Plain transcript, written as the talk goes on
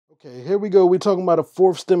Okay, here we go. We're talking about a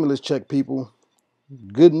fourth stimulus check, people.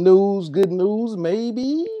 Good news,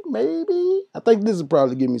 maybe. I think this will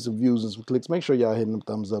probably give me some views and some clicks. Make sure y'all hitting the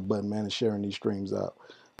thumbs up button, man, and sharing these streams out.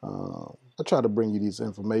 I try to bring you these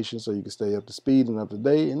information so you can stay up to speed and up to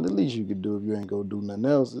date, and the least you can do if you ain't gonna do nothing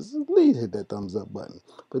else is at least hit that thumbs up button.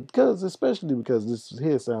 Especially because this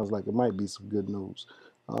here sounds like it might be some good news.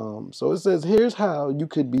 So it says, here's how you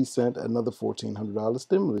could be sent another $1,400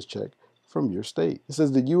 stimulus check from your state. It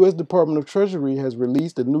says the U.S. Department of Treasury has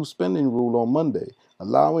released a new spending rule on Monday,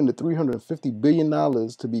 allowing the $350 billion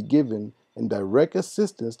to be given in direct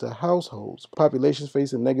assistance to households, populations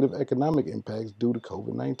facing negative economic impacts due to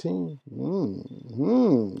COVID-19.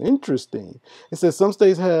 Interesting. It says some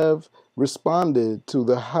states have responded to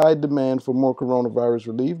the high demand for more coronavirus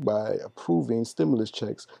relief by approving stimulus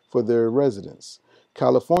checks for their residents.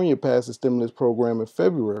 California passed a stimulus program in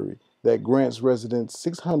February that grants residents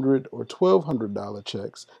 $600 or $1,200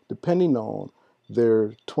 checks depending on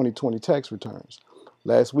their 2020 tax returns.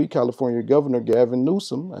 Last week, California Governor Gavin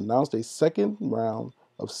Newsom announced a second round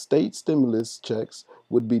of state stimulus checks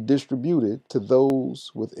would be distributed to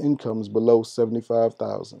those with incomes below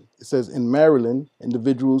 $75,000. It says in Maryland,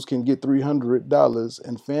 individuals can get $300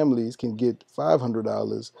 and families can get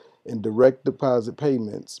 $500 in direct deposit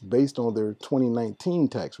payments based on their 2019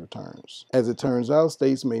 tax returns. As it turns out,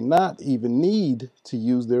 states may not even need to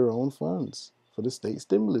use their own funds for the state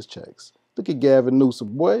stimulus checks. Look at Gavin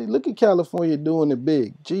Newsom, boy. Look at California doing it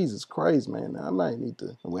big. Jesus Christ, man. I might need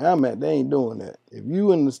to, where I'm at, they ain't doing that. If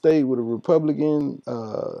you in the state with a Republican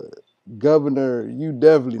governor, you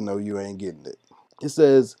definitely know you ain't getting it. It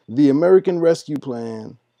says the American Rescue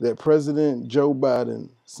Plan that President Joe Biden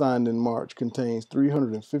signed in March contains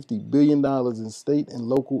 $350 billion in state and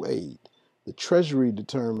local aid. The Treasury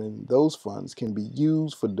determined those funds can be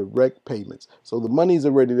used for direct payments. So the money's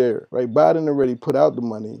already there, right? Biden already put out the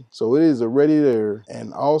money, so it is already there,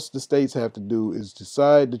 and all the states have to do is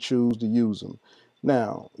decide to choose to use them.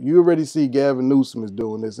 Now, you already see Gavin Newsom is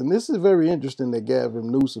doing this, and this is very interesting that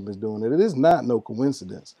Gavin Newsom is doing it. It is not no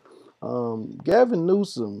coincidence. Gavin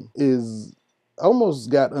Newsom is almost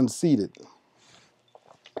got unseated,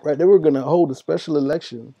 right? They were going to hold a special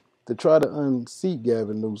election to try to unseat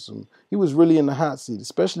Gavin Newsom. He was really in the hot seat,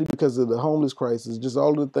 especially because of the homeless crisis, just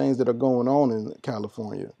all of the things that are going on in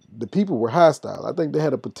California. The people were hostile. I think they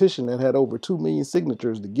had a petition that had over 2 million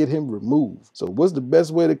signatures to get him removed. So what's the best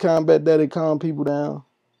way to combat that and calm people down?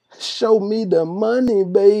 Show me the money,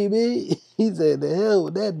 baby. He said, the hell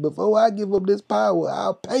with that. Before I give up this power,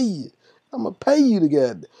 I'll pay you. I'm going to pay you to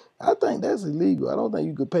get it. I think that's illegal. I don't think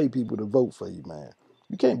you could pay people to vote for you, man.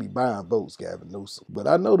 You can't be buying votes, Gavin Newsom. But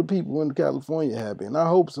I know the people in California happy, and I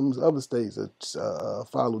hope some other states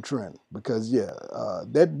follow trend. Because,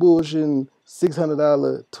 that bullshit $600,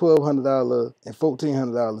 $1,200, and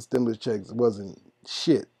 $1,400 stimulus checks wasn't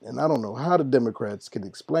shit. And I don't know how the Democrats could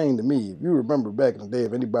explain to me, if you remember back in the day,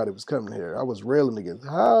 if anybody was coming here, I was railing against,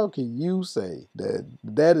 how can you say that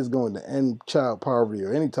that is going to end child poverty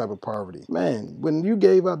or any type of poverty? Man, when you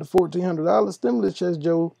gave out the $1,400 stimulus checks,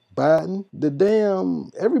 Joe Biden,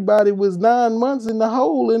 everybody was 9 months in the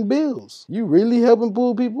hole in bills. You really helping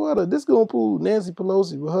pull people out of this? Gonna pull Nancy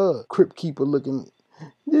Pelosi with her crypt keeper looking.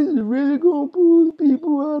 This is really gonna pull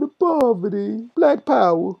people out of poverty. Black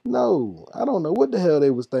power. No, I don't know what the hell they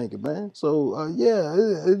was thinking, man. So,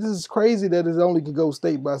 it is crazy that it only can go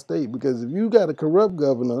state by state, because if you got a corrupt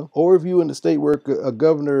governor, or if you in the state where a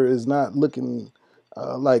governor is not looking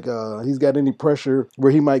like he's got any pressure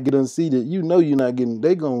where he might get unseated, you know you're not getting,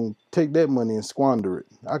 they gonna take that money and squander it.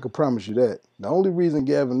 I can promise you that. The only reason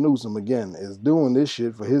Gavin Newsom, again, is doing this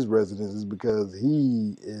shit for his residents is because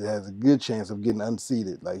he has a good chance of getting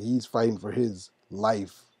unseated. Like, he's fighting for his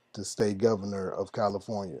life to stay governor of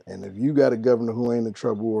California. And if you got a governor who ain't in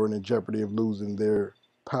trouble or in jeopardy of losing their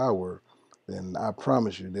power, then I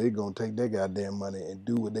promise you, they're going to take that goddamn money and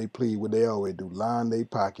do what they plead, what they always do, line their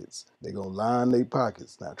pockets. They're going to line their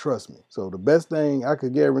pockets. Now, trust me. So the best thing I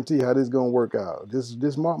could guarantee how this is going to work out,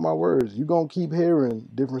 just mark my words, you're going to keep hearing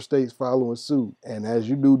different states following suit. And as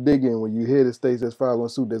you do digging, when you hear the states that's following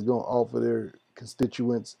suit that's going to offer their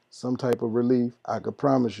constituents some type of relief, I could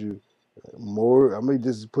promise you more. I'm going to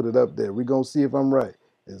just put it up there. We're going to see if I'm right.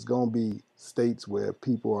 It's going to be states where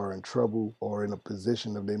people are in trouble or in a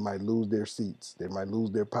position of they might lose their seats, they might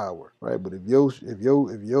lose their power, right? But if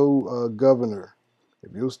your governor,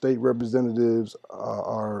 if your state representatives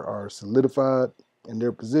are solidified in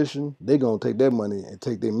their position, they're gonna take that money and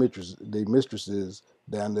take their mistresses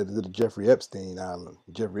down there to the Jeffrey Epstein Island.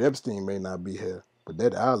 Jeffrey Epstein may not be here, but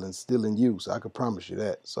that island's still in use. I can promise you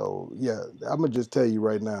that. So yeah, I'm gonna just tell you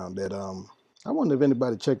right now that I wonder if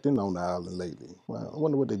anybody checked in on the island lately. Well, I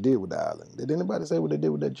wonder what they did with the island. Did anybody say what they did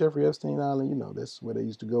with that Jeffrey Epstein island? You know, that's where they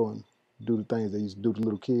used to go and do the things they used to do to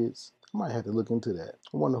little kids. I might have to look into that.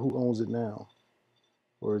 I wonder who owns it now.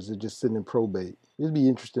 Or is it just sitting in probate? It'd be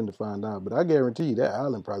interesting to find out. But I guarantee you that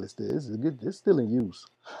island probably still is good. It's still in use.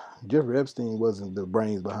 Jeffrey Epstein wasn't the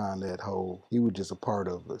brains behind that whole. He was just a part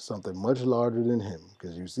of something much larger than him.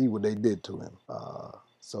 Because you see what they did to him.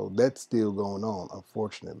 So that's still going on,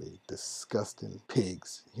 unfortunately. Disgusting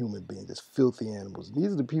pigs, human beings, just filthy animals.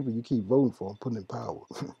 These are the people you keep voting for and putting in power.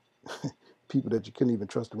 People that you couldn't even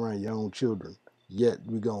trust around your own children. Yet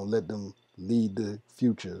we're going to let them lead the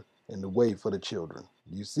future and the way for the children.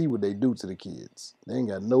 You see what they do to the kids. They ain't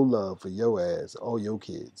got no love for your ass or your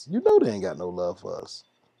kids. You know they ain't got no love for us.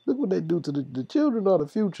 Look what they do to the children of the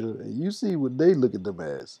future, and you see what they look at them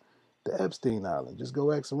as. The Epstein Island. Just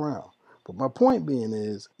go ask around. But my point being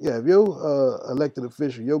is, yeah, if your elected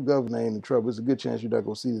official, your governor ain't in trouble, it's a good chance you're not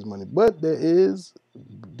going to see this money. But there is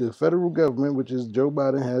the federal government, which is Joe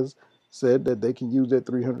Biden has said that they can use that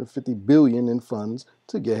 $350 billion in funds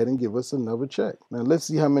to go ahead and give us another check. Now, let's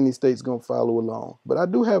see how many states going to follow along. But I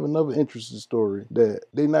do have another interesting story that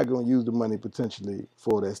they're not going to use the money potentially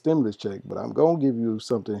for that stimulus check. But I'm going to give you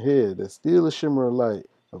something here that's still a shimmer of light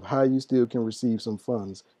of how you still can receive some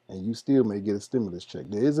funds and you still may get a stimulus check.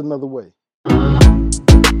 There is another way.